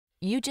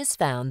You just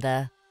found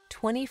the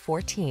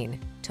 2014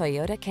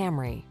 Toyota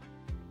Camry.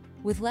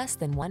 With less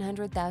than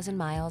 100,000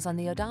 miles on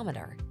the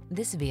odometer,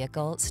 this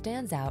vehicle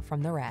stands out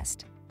from the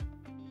rest.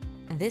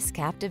 This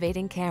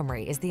captivating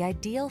Camry is the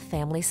ideal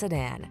family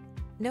sedan.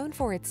 Known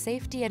for its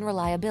safety and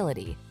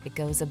reliability, it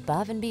goes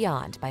above and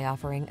beyond by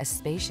offering a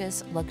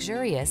spacious,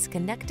 luxurious,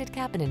 connected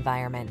cabin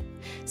environment,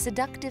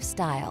 seductive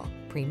style,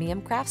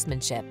 premium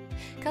craftsmanship,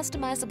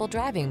 customizable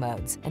driving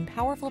modes, and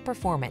powerful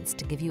performance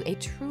to give you a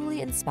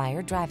truly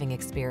inspired driving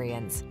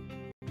experience.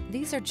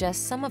 These are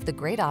just some of the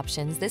great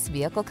options this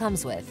vehicle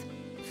comes with: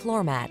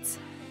 floor mats,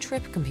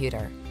 trip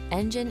computer,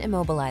 engine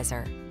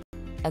immobilizer.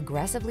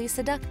 Aggressively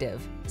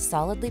seductive,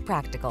 solidly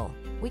practical.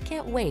 We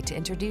can't wait to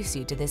introduce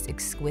you to this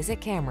exquisite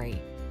Camry.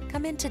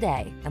 Come in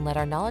today and let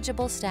our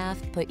knowledgeable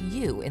staff put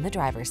you in the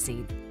driver's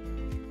seat.